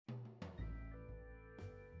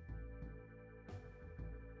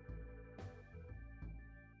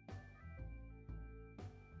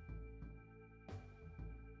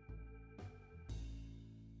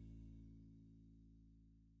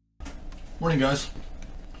Morning, guys.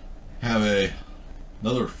 Have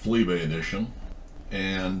another Fleabay edition,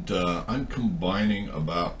 and I'm combining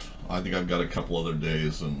about, I think I've got a couple other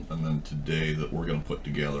days and then today that we're going to put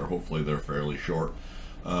together. Hopefully they're fairly short.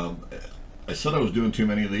 I said I was doing too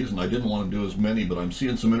many of these, and I didn't want to do as many, but I'm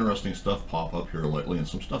seeing some interesting stuff pop up here lately, and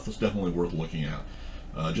some stuff that's definitely worth looking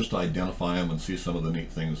at, just to identify them and see some of the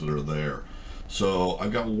neat things that are there. So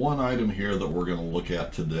I've got one item here that we're going to look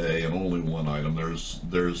at today, and only one item.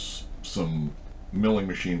 There's some milling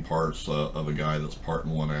machine parts of a guy that's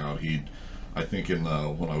parting one out. I think when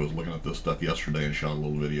I was looking at this stuff yesterday and shot a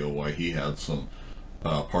little video, why he had some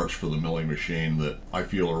parts for the milling machine that I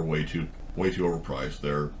feel are way too overpriced.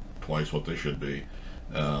 They're twice what they should be.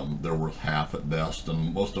 They're worth half at best,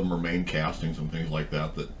 and most of them are main castings and things like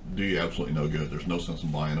that do you absolutely no good. There's no sense in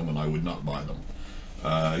buying them, and I would not buy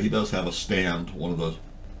them. He does have a stand, one of those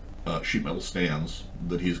sheet metal stands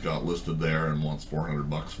that he's got listed there, and wants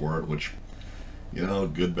 $400 for it, which, you know,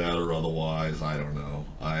 good, bad, or otherwise, I don't know.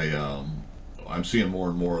 I'm seeing more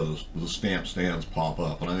and more of the stamp stands pop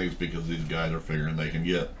up, and I think it's because these guys are figuring they can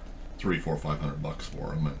get $300, $400, $500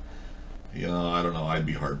 for them. And, you know, I don't know, I'd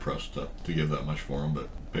be hard pressed to give that much for them, but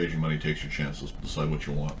pays you money, takes your chances, decide what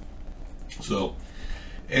you want. So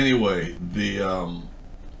anyway, and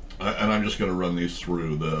I'm just going to run these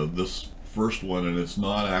through. This first one, and it's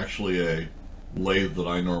not actually a lathe that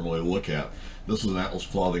I normally look at. This is an Atlas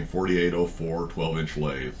Clothing 4804 12-inch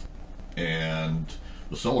lathe, and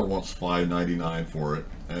the seller wants $599 for it,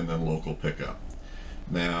 and then local pickup.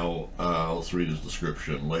 Now, let's read his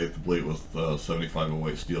description. Lathe complete with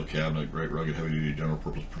 7508 steel cabinet, great rugged heavy-duty general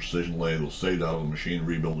purpose precision lathe. Was saved out of a machine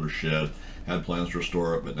rebuilder's shed. Had plans to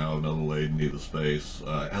restore it, but now another lathe needs the space.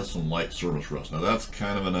 It has some light service rust. Now that's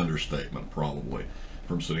kind of an understatement, probably,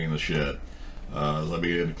 from sitting in the shed. As I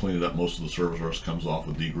began to clean it up, most of the service rust comes off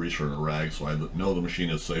with degreaser and a rag, so I know the machine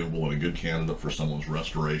is savable and a good candidate for someone's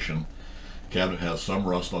restoration. Cabinet has some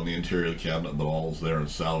rust on the interior of the cabinet, but all is there and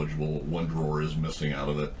salvageable. One drawer is missing out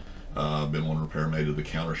of it. Been one repair made to the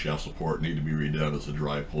counter shaft support, need to be redone as the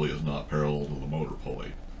drive pulley is not parallel to the motor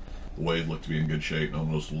pulley. The blade looked to be in good shape, no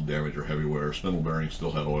noticeable damage or heavy wear. Spindle bearings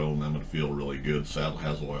still had oil in them and feel really good. Saddle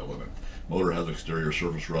has oil in it. Motor has exterior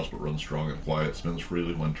surface rust but runs strong and quiet. Spins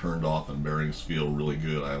freely when turned off, and bearings feel really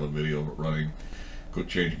good. I have a video of it running. Quick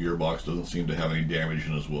change gearbox doesn't seem to have any damage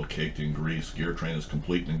and is well caked in grease. Gear train is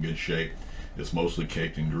complete and in good shape. It's mostly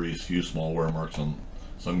caked in grease. Few small wear marks on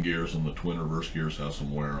some gears, and the twin reverse gears have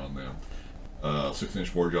some wear on them.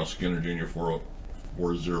 6-inch 4-jaw Skinner Jr.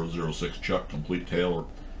 4006 chuck, complete tail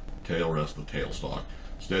rest of tailstock.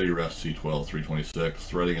 Steady rest C12 326,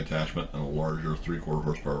 threading attachment, and a larger 3/4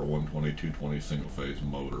 horsepower 120/220 single-phase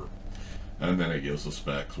motor. And then it gives the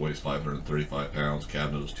specs. Weighs 535 pounds,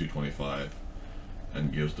 cabinet is 225,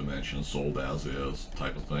 and gives dimensions, sold as is,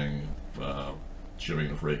 type of thing. Shipping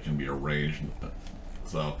and freight can be arranged.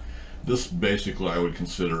 So this basically I would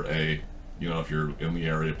consider a, you know, if you're in the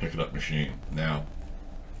area, pick it up machine. Now,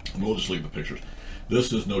 we'll just leave the pictures.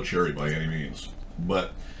 This is no cherry by any means,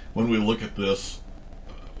 but when we look at this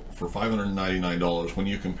for $599, when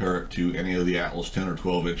you compare it to any of the Atlas 10 or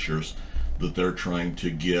 12 inchers that they're trying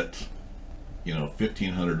to get, you know,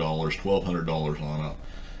 $1,500, $1,200 on up,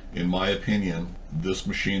 in my opinion, this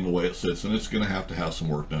machine, the way it sits, and it's going to have some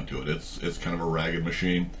work done to it. It's kind of a ragged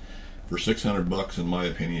machine. For $600, in my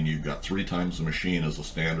opinion, you've got 3 times the machine as a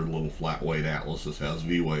standard little flat weight Atlas. This has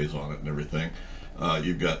V-ways on it and everything.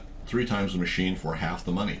 You've got 3 times the machine for half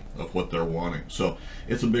the money of what they're wanting. So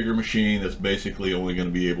it's a bigger machine. It's basically only going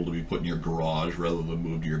to be able to be put in your garage rather than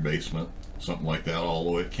moved to your basement, something like that,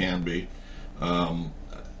 although it can be.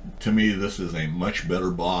 To me, this is a much better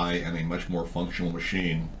buy and a much more functional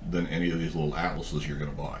machine than any of these little Atlases you're going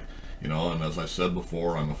to buy. You know, and as I said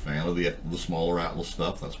before, I'm a fan of the smaller Atlas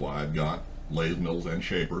stuff. That's why I've got lathe mills and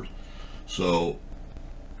shapers. So,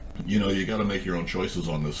 you know, you got to make your own choices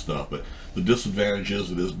on this stuff. But the disadvantage is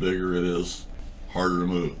it is bigger, it is harder to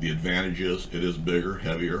move. The advantage is it is bigger,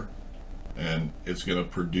 heavier, and it's going to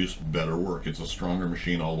produce better work. It's a stronger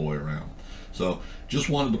machine all the way around. So just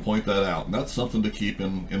wanted to point that out, and that's something to keep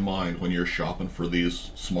in mind when you're shopping for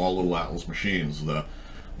these small little Atlas machines. The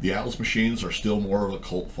Atlas machines are still more of a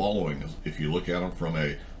cult following. If you look at them from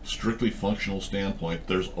a strictly functional standpoint,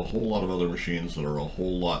 there's a whole lot of other machines that are a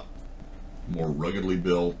whole lot more ruggedly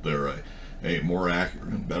built. They're a more accurate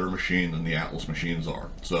and better machine than the Atlas machines are.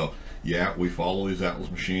 So yeah, we follow these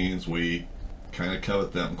Atlas machines. We kind of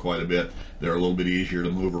covet them quite a bit. They're a little bit easier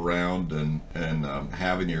to move around and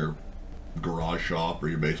have in your garage shop or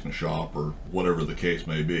your basement shop or whatever the case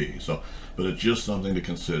may be. So, but it's just something to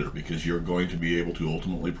consider, because you're going to be able to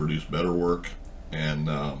ultimately produce better work and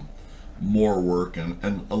more work and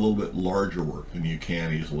a little bit larger work than you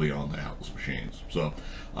can easily on the Atlas machines. So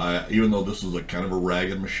even though this is a kind of a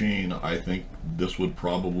ragged machine, I think this would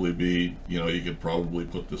probably be, you know, you could probably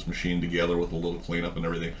put this machine together with a little cleanup and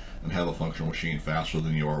everything and have a functional machine faster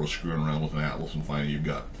than you are with screwing around with an Atlas and finding you've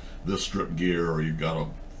got this strip gear, or you've got to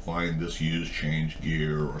find this used change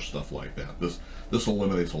gear or stuff like that. This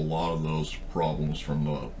eliminates a lot of those problems from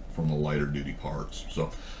the lighter duty parts.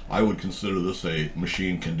 So I would consider this a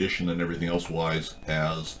machine condition and everything else wise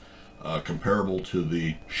as comparable to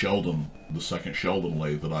the Sheldon, the second Sheldon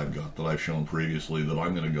lathe that I've got, that I've shown previously, that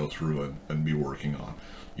I'm going to go through and be working on.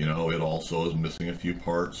 You know, it also is missing a few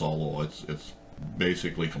parts, although it's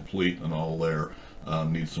basically complete and all there.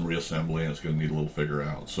 Needs some reassembly, and it's going to need a little figure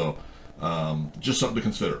out. So just something to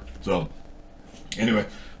consider. So anyway,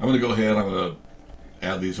 I'm going to go ahead, I'm going to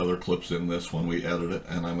add these other clips in this when we edit it,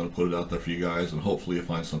 and I'm going to put it out there for you guys, and hopefully you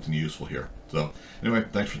find something useful here. So anyway,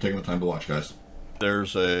 thanks for taking the time to watch, guys.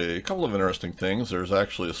 There's a couple of interesting things. There's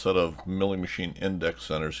actually a set of milling machine index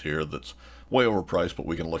centers here that's way overpriced, but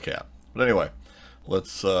we can look at. But anyway,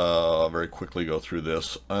 let's very quickly go through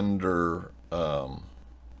this. Under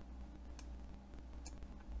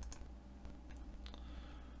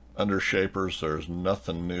shapers, there's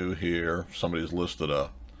nothing new here. Somebody's listed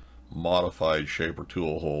a modified shaper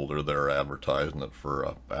tool holder. They're advertising it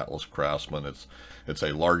for Atlas Craftsman. It's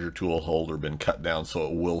a larger tool holder, been cut down so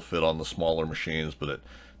it will fit on the smaller machines, but it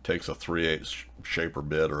takes a 3/8 shaper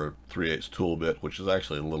bit or a 3/8 tool bit, which is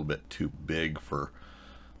actually a little bit too big for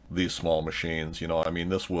these small machines. You know, I mean,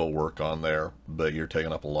 this will work on there, but you're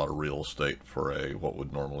taking up a lot of real estate for what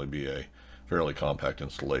would normally be a fairly compact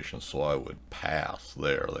installation, so I would pass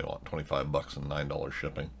there. They want 25 bucks and $9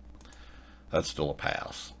 shipping. That's still a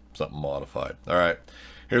pass. Something modified. All right,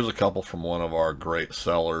 here's a couple from one of our great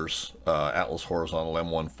sellers, Atlas Horizontal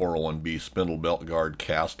M1 401B spindle belt guard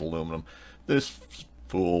cast aluminum. This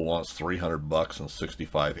fool wants 300 bucks and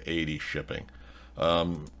 65.80 shipping.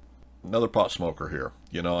 Another pot smoker here.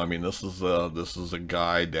 You know, I mean, this is a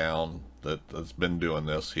guy down that's been doing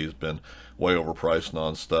this. He's been way overpriced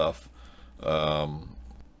on stuff.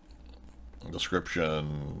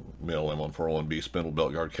 Description: mill M141B spindle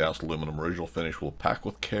belt guard cast aluminum, original finish, will pack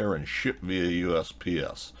with care and ship via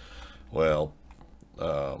USPS. Well,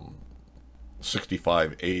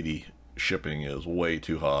 65.80 shipping is way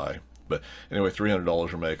too high. But anyway,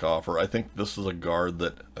 $300 or make offer. I think this is a guard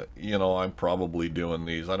that, you know, I'm probably doing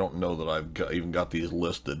these. I don't know that I've even got these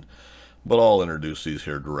listed, but I'll introduce these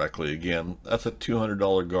here directly. Again, that's a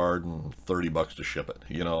 $200 guard and 30 bucks to ship it.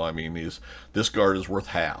 You know, I mean, this guard is worth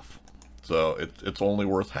half. So it's only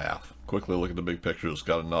worth half. Quickly look at the big picture. It's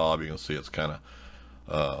got a knob. You can see it's kind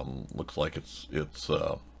of looks like it's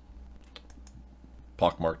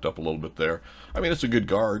pockmarked up a little bit there. I mean, it's a good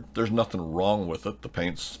guard. There's nothing wrong with it. The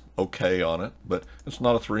paint's okay on it, but it's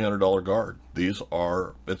not a $300 guard.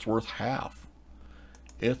 It's worth half.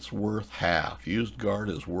 It's worth half. Used guard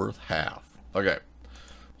is worth half. Okay,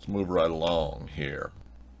 let's move right along here.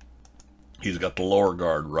 He's got the lower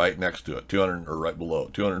guard right next to it, 200 or right below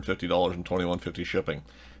it, $250 and $21.50 shipping.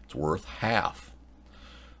 It's worth half.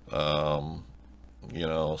 You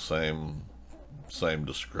know, same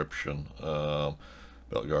description.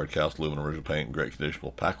 Belt guard, cast aluminum, original paint, in great condition.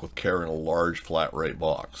 Will pack with care in a large flat rate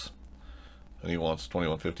box. And he wants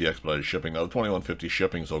 $21.50 expedited shipping. Now, the $21.50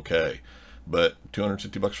 shipping's okay, but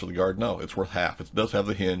 250 bucks for the guard? No, it's worth half. It does have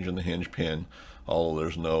the hinge and the hinge pin, although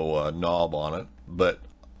there's no knob on it, but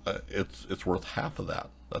it's worth half of that.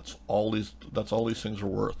 That's all these things are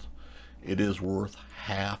worth. It is worth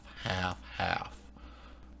half.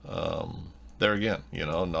 There again, you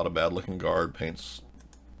know, not a bad looking guard, paint's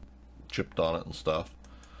chipped on it and stuff.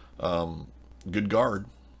 Good guard,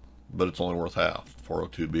 but it's only worth half.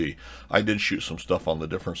 402B. I did shoot some stuff on the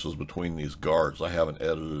differences between these guards. I haven't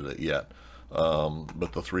edited it yet,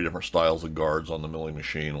 but the 3 different styles of guards on the milling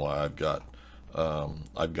machine. Why, I've got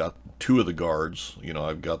 2 of the guards. You know,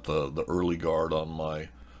 I've got the early guard on my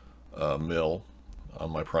mill,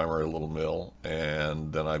 on my primary little mill,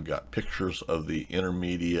 and then I've got pictures of the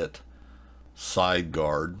intermediate side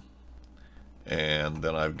guard, and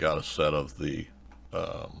then I've got a set of the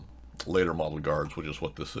later model guards, which is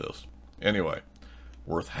what this is. Anyway,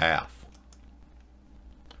 worth half.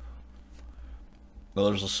 Now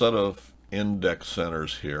there's a set of index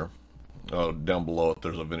centers here. Down below it,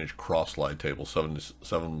 there's a vintage cross slide table, 7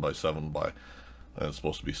 by 7 by, it's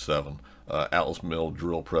supposed to be 7. Atlas mill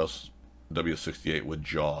drill press W68 with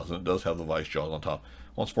jaws, and it does have the vice jaws on top.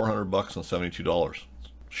 Wants 400 bucks and $72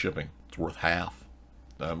 shipping. It's worth half.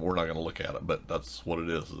 We're not going to look at it, but that's what it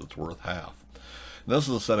is. It's worth half. And this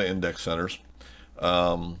is a set of index centers.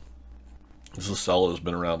 This is a seller that's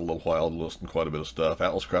been around a little while, listing quite a bit of stuff.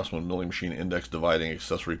 Atlas Craftsman milling machine, index dividing,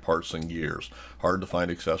 accessory parts and gears. Hard to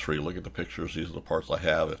find accessory. Look at the pictures. These are the parts I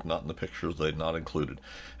have. If not in the pictures, they're not included.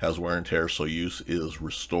 Has wear and tear, so use is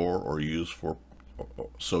restore or use for.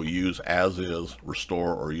 So use as is,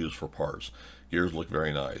 restore or use for parts. Gears look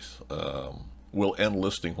very nice. Will end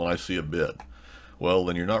listing when I see a bid. Well,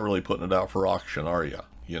 then you're not really putting it out for auction, are you?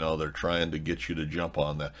 You know, they're trying to get you to jump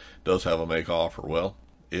on that. Does have a make offer. Well,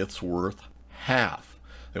 it's worth half.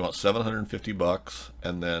 They want $750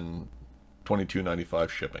 and then $22.95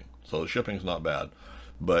 shipping. So the shipping's not bad,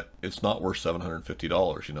 but it's not worth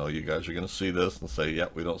 $750. You know, you guys are going to see this and say,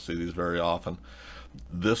 yep, we don't see these very often.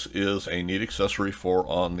 This is a neat accessory for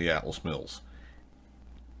on the Atlas mills.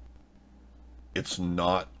 It's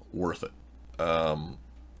not worth it.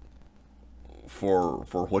 For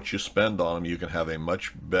what you spend on them, you can have a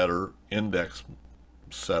much better index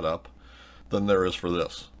setup than there is for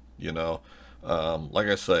this. You know, like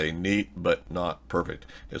I say, neat but not perfect.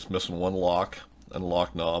 It's missing one lock and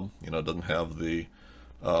lock knob. You know, it doesn't have the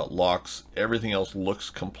locks. Everything else looks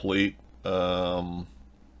complete.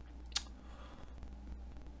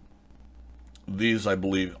 These, I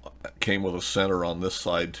believe, came with a center on this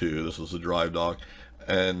side too. This is the drive dog,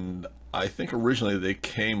 and I think originally they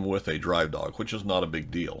came with a drive dog, which is not a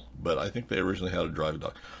big deal, but I think they originally had a drive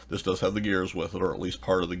dog. This does have the gears with it, or at least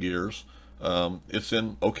part of the gears. It's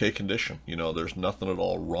in okay condition. You know, there's nothing at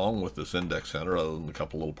all wrong with this index center other than a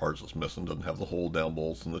couple little parts that's missing. Doesn't have the hold down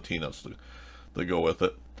bolts and the T-nuts that go with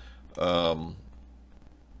it. We'll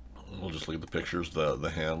just look at the pictures.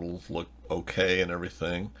 The handles look okay and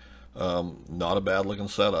everything. Not a bad looking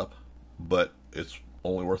setup, but it's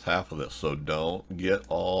only worth half of this. So don't get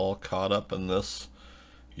all caught up in this,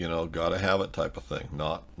 you know, gotta have it type of thing.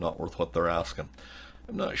 Not worth what they're asking.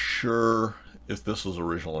 I'm not sure if this is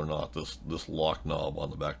original or not, this lock knob on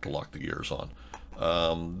the back to lock the gears on.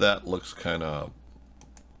 That looks kind of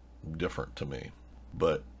different to me,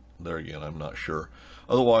 but there again, I'm not sure.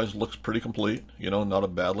 Otherwise, looks pretty complete. You know, not a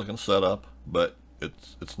bad looking setup, but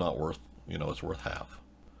it's not worth, you know, it's worth half.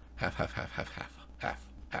 Half.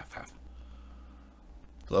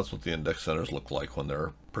 So that's what the index centers look like when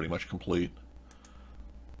they're pretty much complete.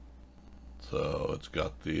 So it's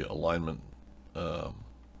got the alignment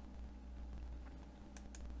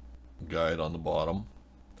guide on the bottom.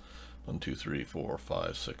 1, 2, 3, 4,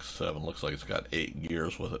 5, 6, 7. Looks like it's got 8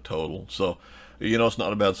 gears with it total. So, you know, it's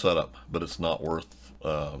not a bad setup, but it's not worth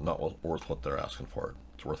what they're asking for it.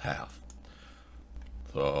 It's worth half.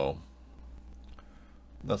 So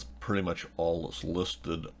that's pretty much all that's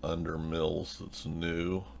listed under mills that's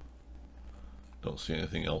new. Don't see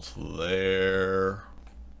anything else there.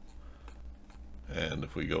 And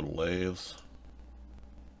if we go to lathes,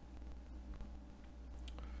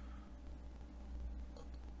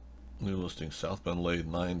 new listing, South Bend lathe,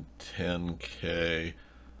 910K,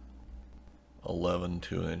 11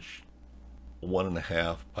 2-inch,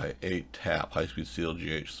 1.5 by 8 tap, high-speed steel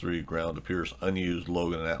GH3, ground appears unused,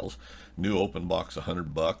 Logan and Atlas, new open box,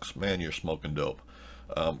 $100. Man, you're smoking dope.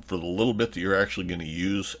 For the little bit that you're actually going to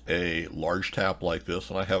use a large tap like this,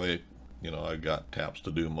 and I have a, you know, I've got taps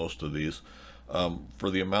to do most of these.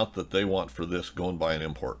 For the amount that they want for this, go and buy an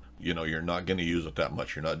import. You know, you're not going to use it that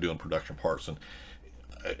much. You're not doing production parts, and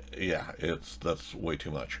yeah, that's way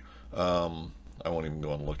too much. I won't even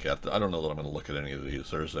go and look at I don't know that I'm going to look at any of these.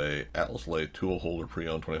 There's a Atlas lathe tool holder,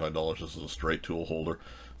 pre-owned, $25. This is a straight tool holder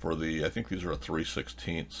for the, I think these are a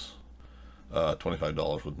 3/16,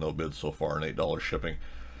 $25 with no bids so far, and $8 shipping.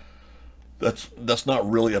 That's not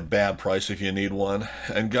really a bad price if you need one.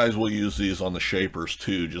 And guys will use these on the shapers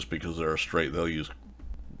too, just because they're straight. They'll use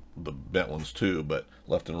the bent ones too, but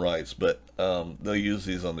left and rights, but they'll use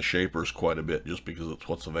these on the shapers quite a bit just because it's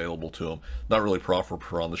what's available to them. Not really proper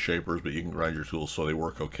for on the shapers, but you can grind your tools so they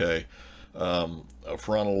work okay.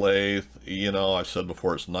 For on a lathe, you know, I've said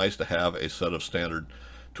before, it's nice to have a set of standard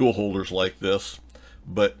tool holders like this,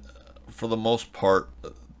 but for the most part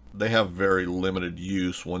they have very limited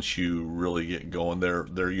use once you really get going.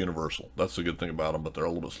 They're universal. That's the good thing about them, but they're a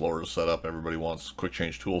little bit slower to set up. Everybody wants quick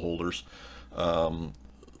change tool holders.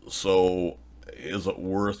 So is it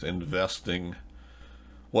worth investing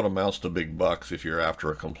what amounts to big bucks if you're after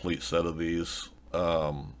a complete set of these?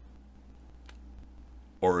 Or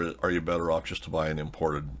are you better off just to buy an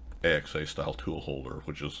imported AXA style tool holder,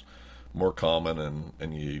 which is more common,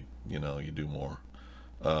 and you know, you do more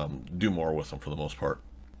with them for the most part.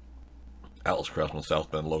 Atlas Craftsman South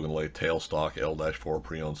Bend Logan lathe tailstock L-4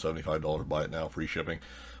 pre-owned, $75. Buy it now, free shipping.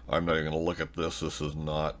 I'm not even going to look at this. This isn't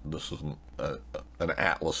an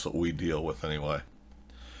Atlas that we deal with anyway.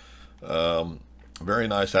 Very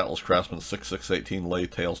nice Atlas Craftsman 6618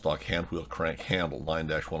 lathe tailstock handwheel crank handle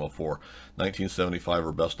 9-104, 1975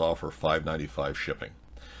 or best offer, $5.95 shipping.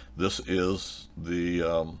 This is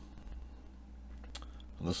the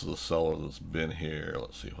this is a seller that's been here.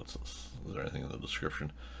 Let's see, what's this? Is there anything in the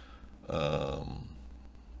description?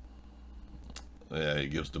 Yeah, he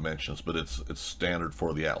gives dimensions, but it's standard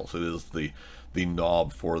for the Atlas. It is the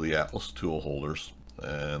knob for the Atlas tool holders,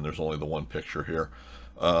 and there's only the one picture here.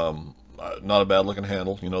 Not a bad looking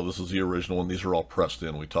handle. You know, this is the original one. These are all pressed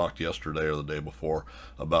in. We talked yesterday or the day before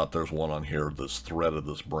about there's one on here that's threaded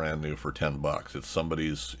that's brand new for 10 bucks. It's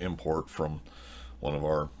somebody's import from one of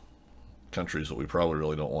our countries that we probably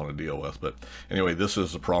really don't want to deal with. But anyway, this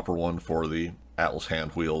is the proper one for the Atlas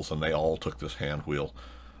hand wheels, and they all took this hand wheel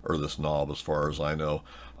or this knob as far as I know.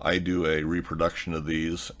 I do a reproduction of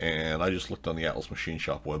these, and I just looked on the Atlas Machine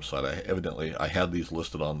Shop website. I had these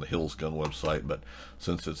listed on the hillsgun website, but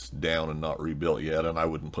since it's down and not rebuilt yet, and I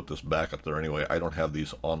wouldn't put this back up there anyway, I don't have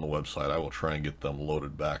these on the website. I will try and get them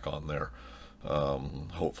loaded back on there,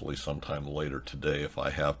 hopefully sometime later today if I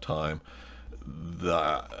have time.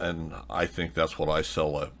 And I think that's what I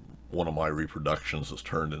sell. One of my reproductions is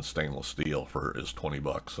turned in stainless steel for is 20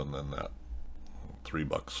 bucks, and then that $3,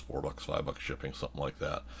 $4, $5 shipping, something like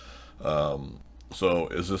that. So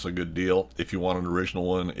is this a good deal? If you want an original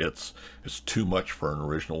one, it's too much for an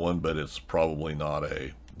original one, but it's probably not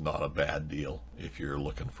a bad deal if you're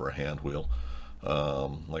looking for a hand wheel.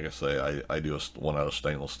 Like I say, I do one out of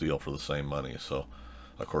stainless steel for the same money, so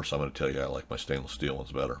of course I'm going to tell you I like my stainless steel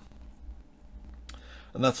ones better.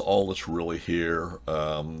 And that's all that's really here.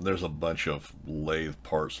 There's a bunch of lathe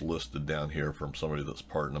parts listed down here from somebody that's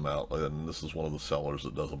parting them out. And this is one of the sellers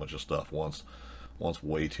that does a bunch of stuff. Wants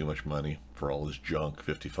way too much money for all this junk.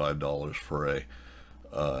 $55 for a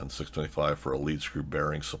and $6.25 for a lead screw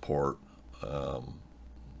bearing support. No,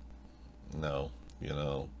 you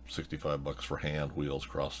know, $65 for hand wheels,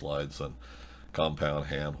 cross slides, and compound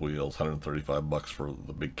hand wheels. $135 for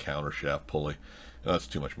the big counter shaft pulley. That's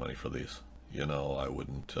too much money for these. You know, I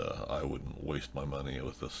wouldn't waste my money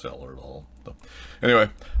with this seller at all. So, anyway,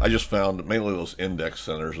 I just found mainly those index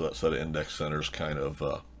centers, that set of index centers, kind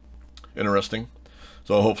of interesting.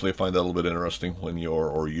 So hopefully I find that a little bit interesting when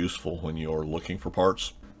or useful when you're looking for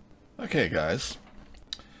parts. Okay, guys,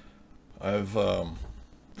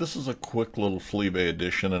 this is a quick little Fleabay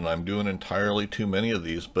edition, and I'm doing entirely too many of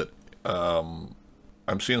these, but I'm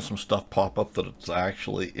seeing some stuff pop up that it's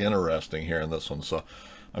actually interesting here in this one. So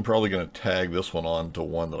I'm probably going to tag this one on to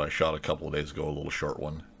one that I shot a couple of days ago, a little short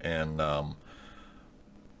one, and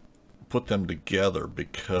put them together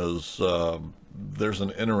because there's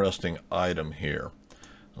an interesting item here.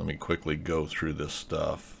 Let me quickly go through this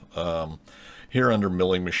stuff. Here under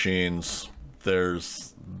milling machines,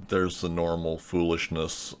 there's the normal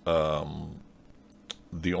foolishness.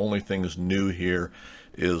 The only things new here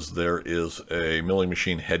is there is a milling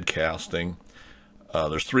machine head casting.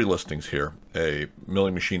 There's 3 listings here. A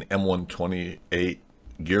milling machine M128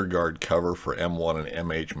 gear guard cover for M1 and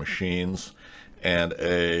MH machines, and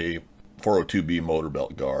a 402B motor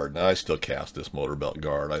belt guard. Now I still cast this motor belt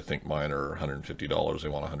guard. I think mine are $150. They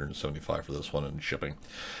want $175 for this one and shipping.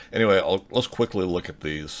 Anyway, let's quickly look at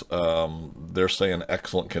these. They're saying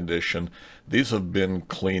excellent condition. These have been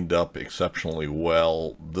cleaned up exceptionally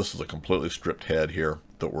well. This is a completely stripped head here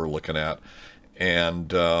that we're looking at,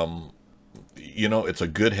 and you know, it's a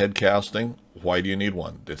good head casting. Why do you need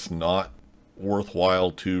one? It's not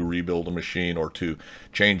worthwhile to rebuild a machine or to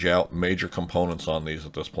change out major components on these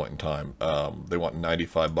at this point in time. They want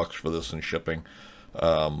 $95 for this and shipping.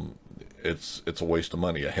 It's a waste of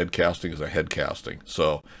money. A head casting is a head casting.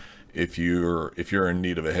 So if you're in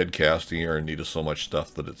need of a head casting, you're in need of so much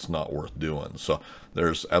stuff that it's not worth doing. So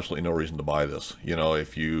there's absolutely no reason to buy this. You know,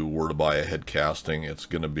 if you were to buy a head casting, it's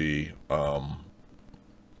going to be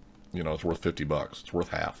you know, it's worth $50. It's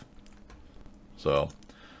worth half. So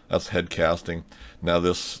that's head casting. Now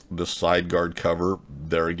this side guard cover,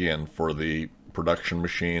 there again for the production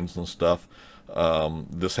machines and stuff.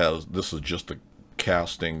 This is just a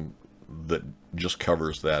casting that just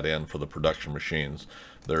covers that end for the production machines.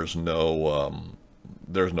 There's no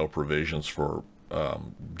provisions for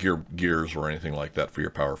gears or anything like that for your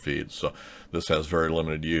power feeds. So this has very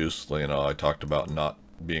limited use. You know, I talked about not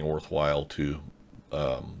being worthwhile to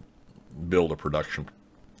build a production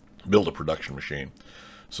machine.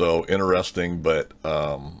 So interesting, but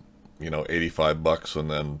you know, $85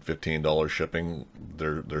 and then $15 shipping.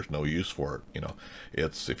 There's no use for it. You know,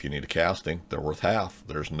 it's, if you need a casting, they're worth half.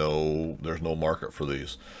 There's no market for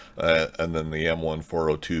these. And then the M1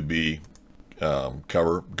 402B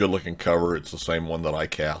cover, good looking cover. It's the same one that I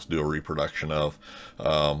cast, do a reproduction of.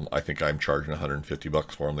 I think I'm charging 150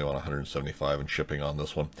 bucks for them. They want 175 in shipping on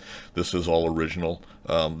this one. This is all original.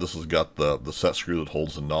 This has got the set screw that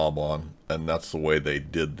holds the knob on, and that's the way they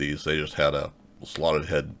did these. They just had a slotted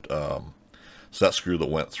head set screw that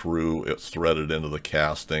went through. It's threaded into the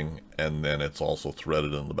casting, and then it's also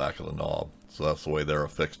threaded in the back of the knob. So that's the way they're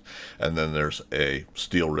affixed. And then there's a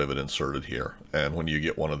steel rivet inserted here. And when you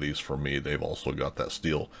get one of these from me, they've also got that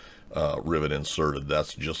steel rivet inserted.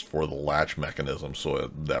 That's just for the latch mechanism.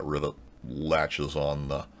 So that rivet latches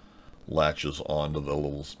onto the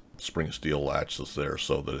little spring steel latch that's there,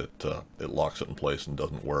 so that it locks it in place and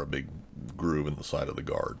doesn't wear a big groove in the side of the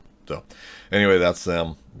guard. So anyway, that's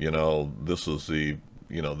them. You know, this is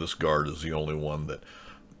this guard is the only one that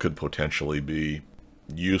could potentially be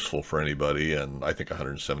useful for anybody, and I think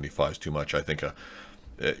 175 is too much. I think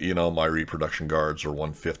my reproduction guards are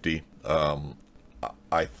 150.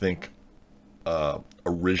 I think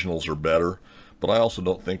originals are better, but I also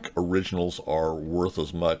don't think originals are worth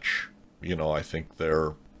as much. I think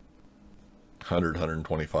they're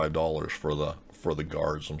 $125 for the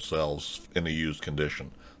guards themselves in a used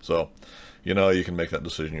condition. So you can make that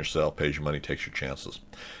decision yourself. Pays your money, takes your chances.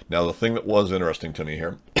 Now, the thing that was interesting to me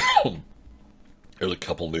here there's a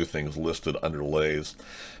couple new things listed under lathes,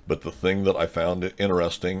 but the thing that I found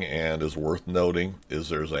interesting and is worth noting is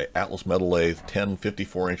there's a Atlas Metal Lathe 10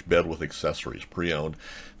 54-inch bed with accessories, pre-owned,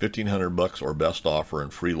 $1,500 or best offer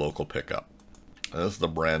and free local pickup. And this is the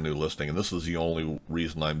brand new listing, and this is the only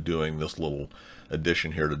reason I'm doing this little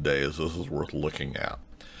addition here today, is this is worth looking at.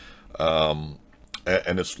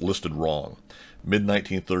 And it's listed wrong.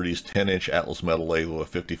 Mid-1930s 10-inch Atlas Metal Lathe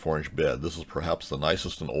with a 54-inch bed. This is perhaps the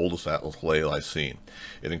nicest and oldest Atlas lathe I've seen.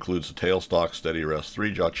 It includes a tailstock, steady rest,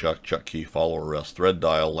 3-jaw chuck, chuck key, follower rest, thread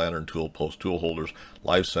dial, lantern tool, post tool holders,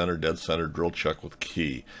 live center, dead center, drill chuck with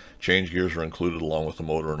key. Change gears are included along with the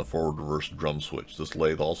motor and a forward-reverse drum switch. This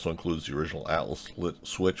lathe also includes the original Atlas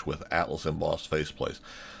switch with Atlas embossed faceplates.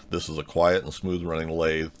 This is a quiet and smooth-running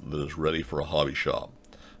lathe that is ready for a hobby shop.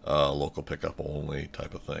 Local pickup only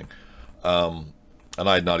type of thing. And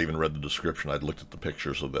I had not even read the description. I'd looked at the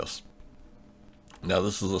pictures of this. Now,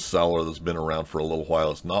 this is a seller that's been around for a little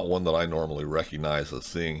while. It's not one that I normally recognize as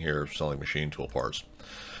seeing here selling machine tool parts.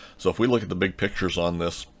 So if we look at the big pictures on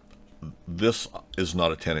this, this is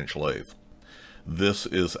not a 10-inch lathe. This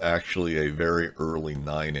is actually a very early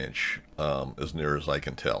 9-inch, as near as I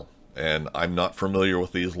can tell. And I'm not familiar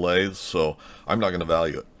with these lathes, so I'm not going to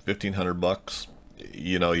value it. $1,500,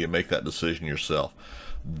 you make that decision yourself.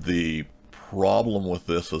 The problem with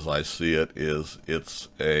this, as I see it, is it's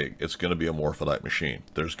going to be a morphodite machine.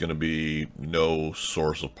 There's going to be no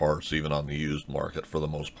source of parts even on the used market for the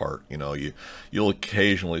most part. You'll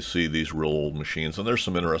occasionally see these real old machines, and there's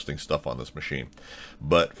some interesting stuff on this machine.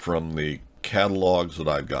 But from the catalogs that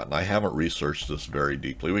I've gotten, I haven't researched this very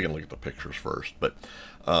deeply. We can look at the pictures first, but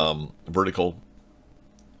vertical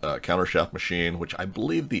countershaft machine, which I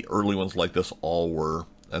believe the early ones like this all were.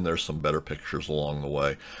 And there's some better pictures along the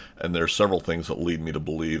way. And there's several things that lead me to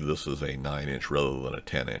believe this is a 9-inch rather than a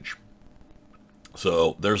 10-inch.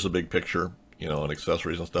 So there's a big picture, and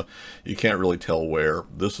accessories and stuff. You can't really tell where.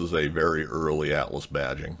 This is a very early Atlas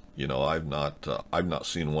badging. I've not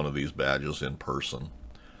seen one of these badges in person.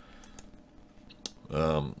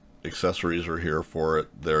 Accessories are here for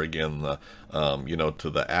it. There again, to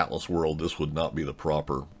the Atlas world, this would not be the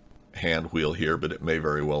proper hand wheel here, but it may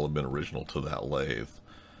very well have been original to that lathe.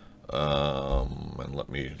 And let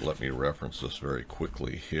me reference this very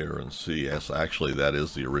quickly here and see. Yes, actually, that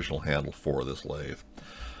is the original handle for this lathe.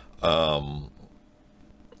 The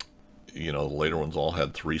later ones all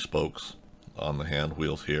had 3 spokes on the hand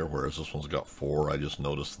wheels here, whereas this one's got 4. I just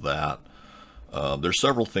noticed that. There's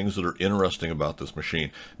several things that are interesting about this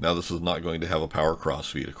machine. Now, this is not going to have a power cross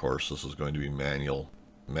feed, of course. This is going to be manual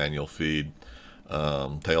feed.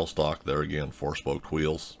 Tailstock, there again, 4-spoked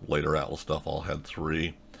wheels. Later Atlas stuff all had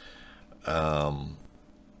 3.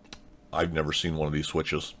 I've never seen one of these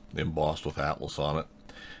switches embossed with Atlas on it.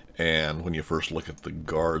 And when you first look at the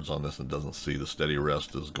guards on this, it doesn't see the steady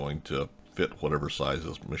rest is going to fit whatever size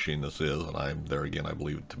this machine this is. And there again, I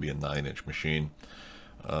believe it to be a 9-inch machine.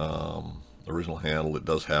 Original handle, it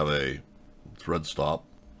does have a thread stop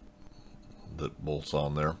that bolts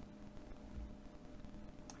on there.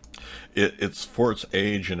 It's for its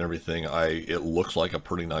age and everything. It looks like a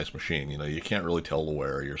pretty nice machine. You can't really tell the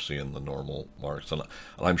wear. You're seeing the normal marks, and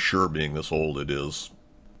I'm sure, being this old, it is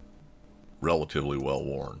relatively well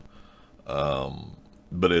worn.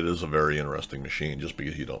 But it is a very interesting machine, just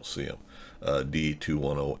because you don't see them.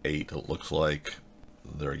 D2108. It looks like.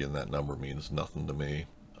 There again, that number means nothing to me.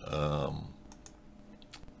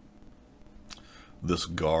 this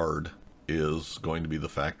guard is going to be the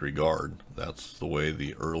factory guard. That's the way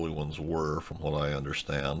the early ones were, from what I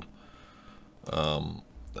understand.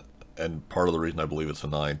 And part of the reason I believe it's a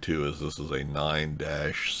 9 too is this is a 9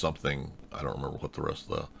 dash something. I don't remember what the rest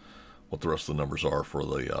of the numbers are for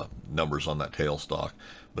the numbers on that tailstock,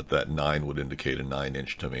 but that 9 would indicate a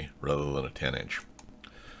 9-inch to me rather than a 10-inch.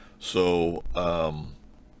 So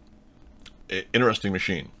interesting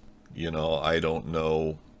machine. You know, I don't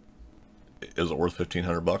know. Is it worth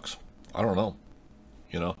 $1,500? I don't know.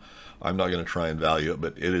 You know, I'm not going to try and value it,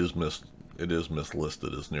 but it is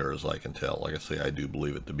mislisted as near as I can tell. Like I say, I do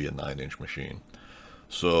believe it to be a 9-inch machine.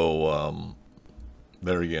 So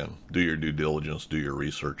there again, do your due diligence, do your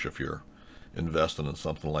research if you're investing in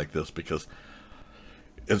something like this, because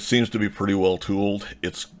it seems to be pretty well tooled.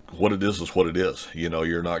 It's what it is what it is. You know,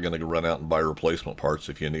 you're not going to run out and buy replacement parts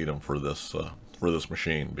if you need them for this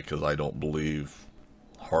machine, because I don't believe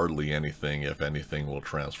hardly anything, if anything, will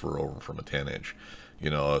transfer over from a 10-inch. You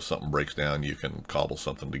know, if something breaks down, you can cobble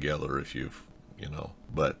something together if you've, you know,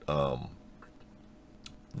 but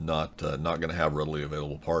not going to have readily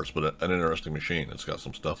available parts. But an interesting machine. It's got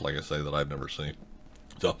some stuff, like I say, that I've never seen.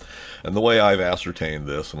 So, and the way I've ascertained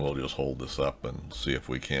this, and we'll just hold this up and see if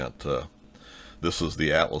we can't. This is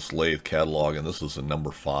the Atlas lathe catalog, and this is a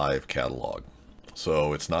number 5 catalog.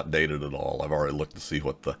 So it's not dated at all. I've already looked to see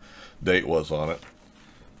what the date was on it,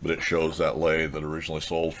 but it shows that lathe that originally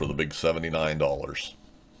sold for the big $79.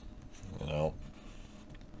 You know,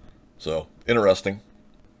 so interesting.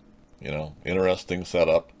 You know, interesting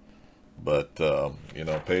setup, but you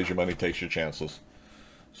know, pays your money, takes your chances.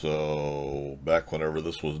 So back whenever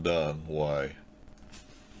this was done, why?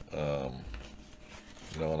 You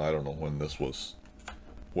know, and I don't know when this was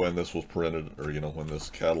printed, or you know, when this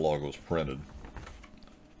catalog was printed,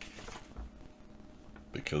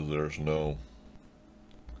 because there's no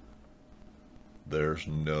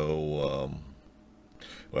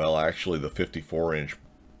well, actually the 54-inch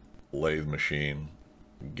lathe machine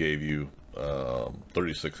gave you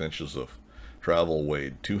 36 inches of travel,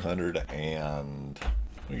 weighed 200 and,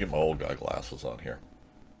 let me get my old guy glasses on here.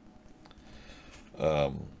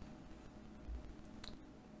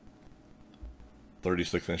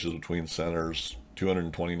 36 inches between centers,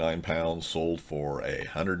 229 pounds, sold for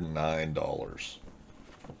 $109.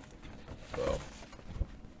 So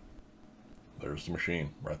there's the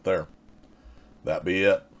machine right there. That be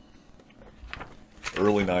it.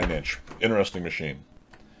 Early 9-inch. Interesting machine.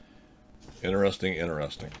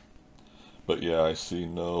 Interesting. But yeah, I see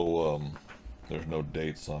no, there's no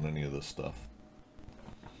dates on any of this stuff.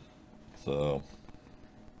 So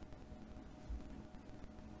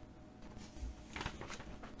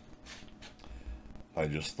I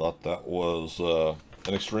just thought that was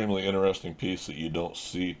an extremely interesting piece that you don't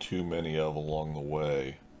see too many of along the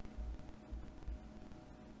way.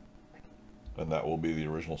 And that will be the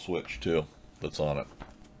original switch too that's on it.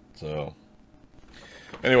 So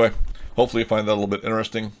anyway, hopefully you find that a little bit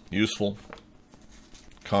interesting, useful.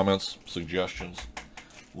 Comments, suggestions,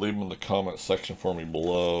 leave them in the comment section for me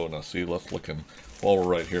below. Now see, let's look in, while we're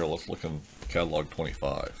right here, let's look in catalog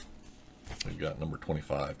 25. We've got number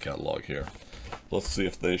 25 catalog here. Let's see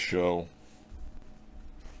if they show.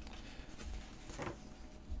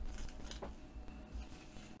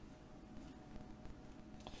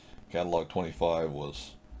 Catalog 25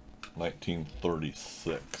 was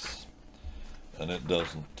 1936, and it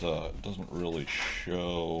doesn't really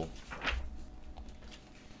show.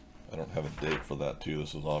 I don't have a date for that too.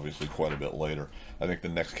 This is obviously quite a bit later. I think the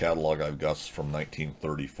next catalog I've got is from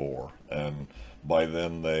 1934, and by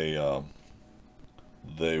then they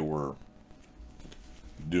were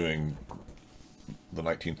doing the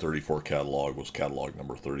 1934 catalog was catalog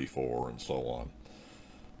number 34 and so on.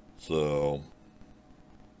 So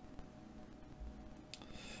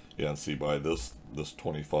yeah, and see by this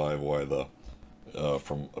 25 why the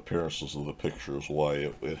from appearances of the pictures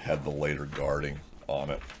why it had the later guarding on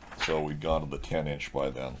it. So we'd gone to the 10-inch by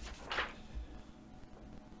then.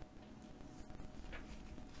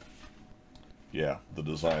 Yeah, the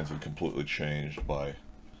designs had completely changed by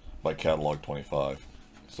catalog 25.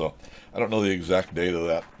 So I don't know the exact date of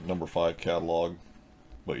that number 5 catalog,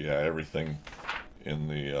 but yeah, everything in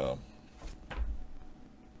the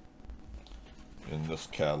in this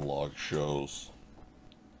catalog shows.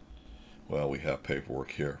 Well, we have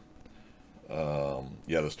paperwork here.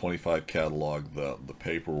 Yeah, this 25 catalog, the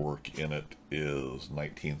paperwork in it is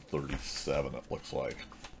 1937, it looks like.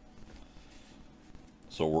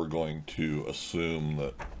 So we're going to assume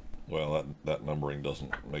that, well, that numbering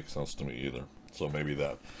doesn't make sense to me either. So maybe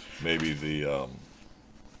the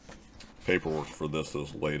paperwork for this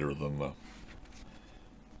is later than the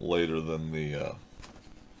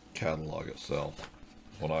catalog itself.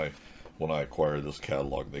 When I acquired this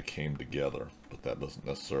catalog, they came together, but that doesn't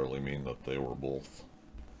necessarily mean that they were both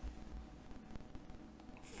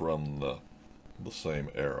from the same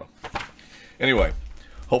era. Anyway,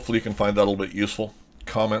 hopefully you can find that a little bit useful.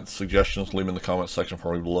 Comments, suggestions, leave them in the comment section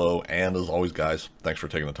for me below. And as always, guys, thanks for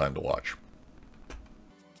taking the time to watch.